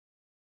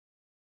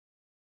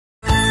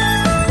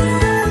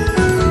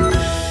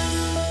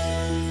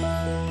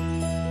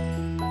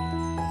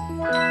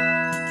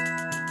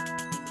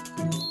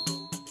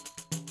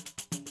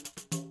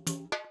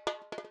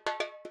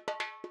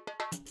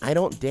I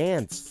don't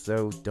dance,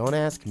 so don't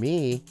ask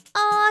me.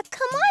 Aw,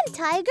 come on,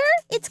 Tiger.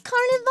 It's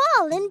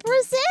Carnival in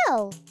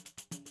Brazil.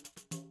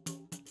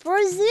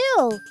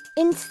 Brazil,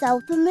 in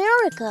South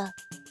America.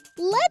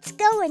 Let's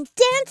go and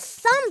dance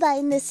samba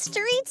in the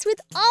streets with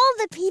all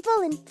the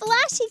people in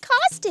flashy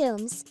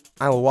costumes.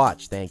 I'll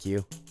watch, thank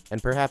you. And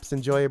perhaps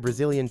enjoy a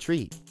Brazilian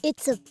treat.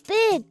 It's a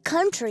big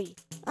country.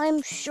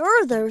 I'm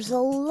sure there's a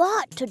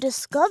lot to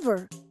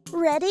discover.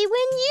 Ready when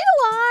you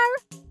are.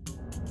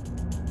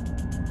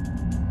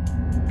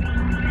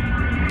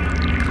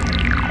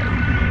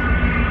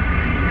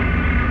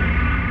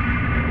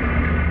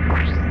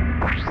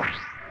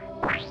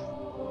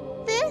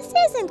 This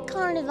isn't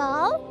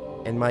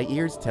Carnival. And my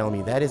ears tell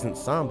me that isn't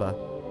samba.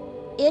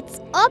 It's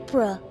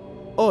opera.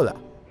 Hola.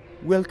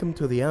 Welcome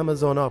to the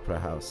Amazon Opera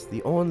House,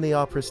 the only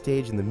opera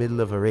stage in the middle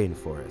of a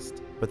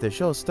rainforest. But the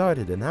show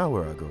started an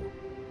hour ago.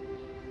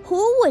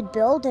 Who would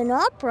build an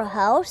opera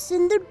house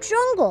in the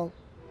jungle?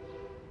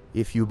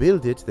 If you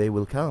build it, they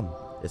will come.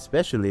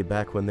 Especially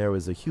back when there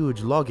was a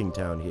huge logging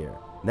town here.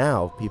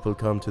 Now, people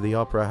come to the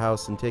opera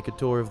house and take a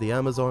tour of the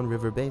Amazon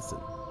River Basin.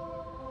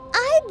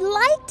 I'd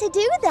like to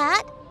do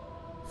that.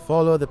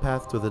 Follow the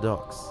path to the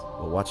docks,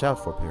 but watch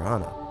out for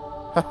piranha.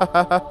 Ha ha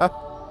ha ha ha!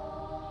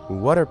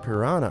 What are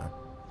piranha?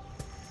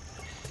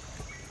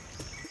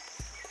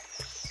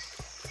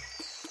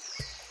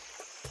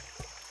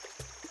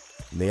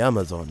 The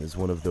Amazon is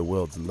one of the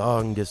world's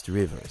longest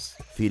rivers,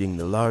 feeding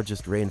the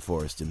largest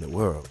rainforest in the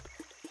world.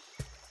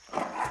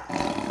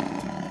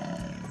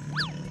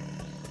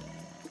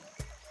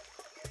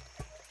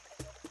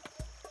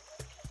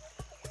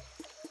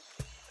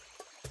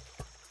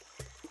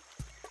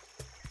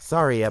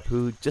 Sorry,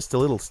 Appu, just a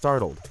little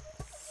startled.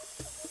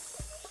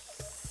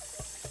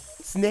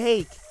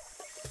 Snake!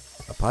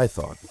 A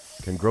python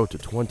can grow to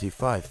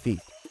 25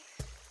 feet.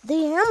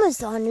 The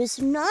Amazon is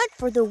not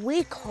for the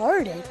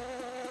weak-hearted.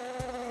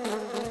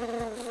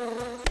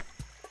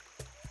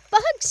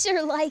 Bugs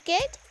sure like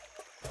it.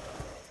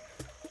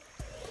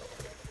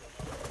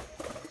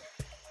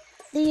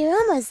 The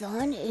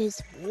Amazon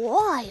is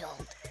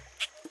wild.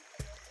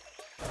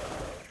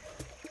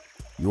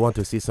 You want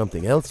to see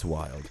something else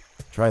wild?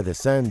 Try the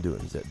sand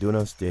dunes at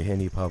Dunas de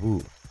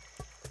Appu.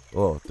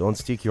 Oh, don't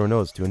stick your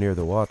nose too near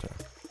the water.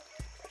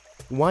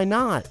 Why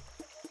not?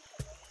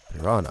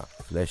 Piranha,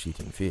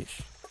 flesh-eating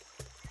fish.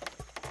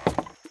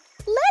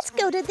 Let's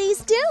go to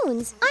these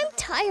dunes. I'm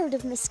tired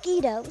of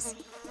mosquitoes.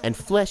 And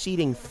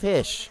flesh-eating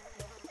fish.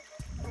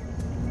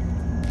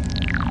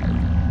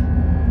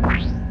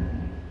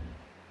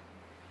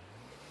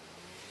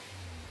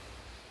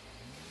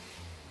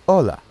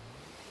 Hola.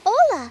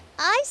 Hola,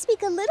 I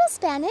speak a little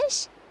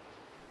Spanish.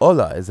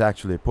 Hola is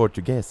actually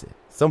Portuguese.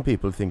 Some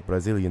people think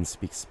Brazilians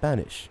speak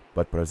Spanish,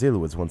 but Brazil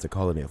was once a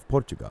colony of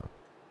Portugal.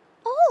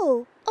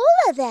 Oh,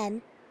 hola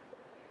then.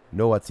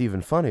 Know what's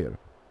even funnier?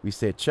 We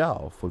say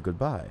ciao for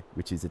goodbye,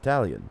 which is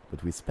Italian,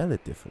 but we spell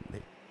it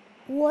differently.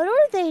 What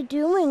are they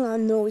doing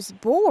on those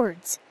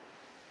boards?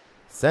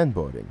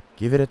 Sandboarding.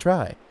 Give it a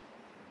try.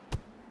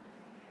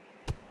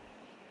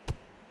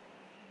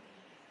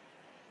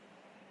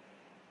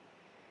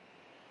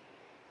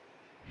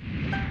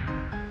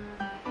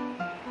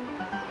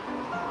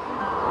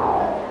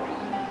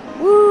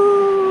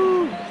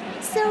 Woo!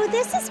 So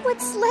this is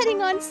what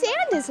sledding on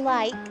sand is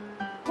like.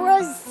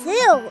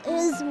 Brazil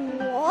is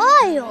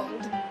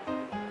wild.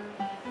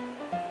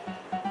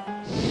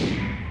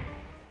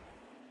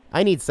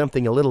 I need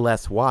something a little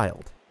less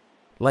wild.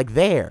 Like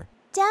there.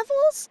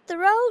 Devil's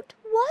Throat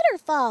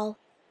Waterfall.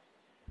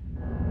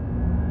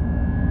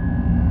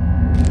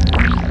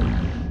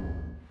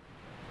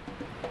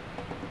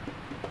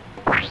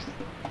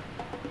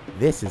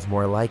 This is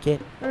more like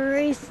it.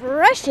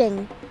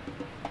 Refreshing.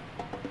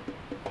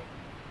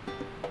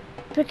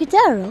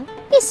 Brigadeiro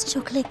is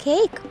chocolate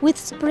cake with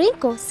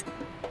sprinkles.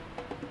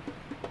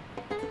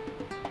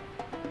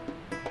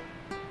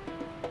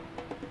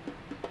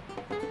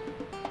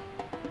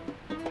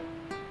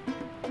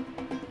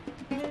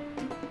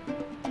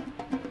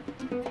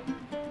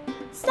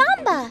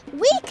 Samba,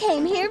 we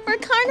came here for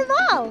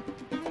Carnival.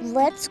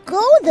 Let's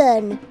go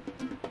then.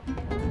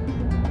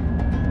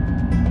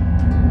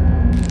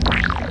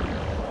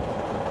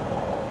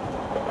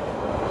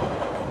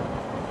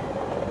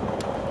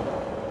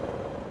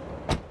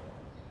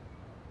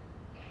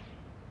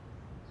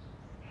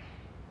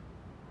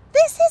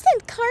 This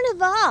isn't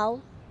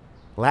Carnival.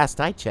 Last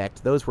I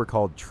checked, those were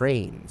called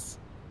trains.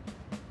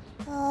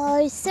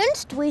 I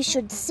sensed we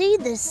should see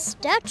this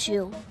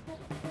statue.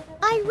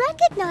 I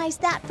recognize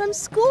that from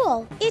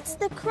school. It's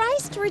the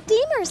Christ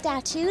Redeemer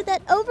statue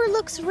that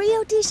overlooks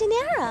Rio de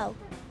Janeiro.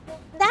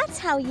 That's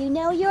how you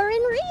know you're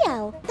in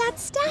Rio, that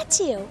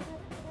statue.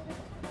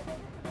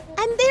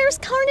 And there's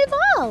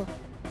Carnival.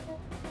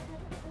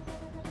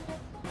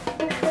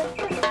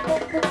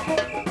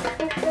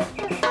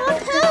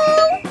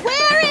 Appu,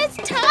 where is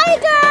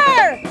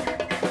Tiger?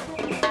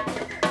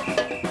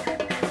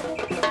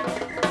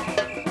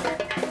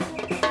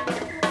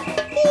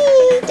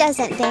 He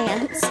doesn't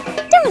dance.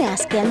 Don't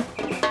ask him.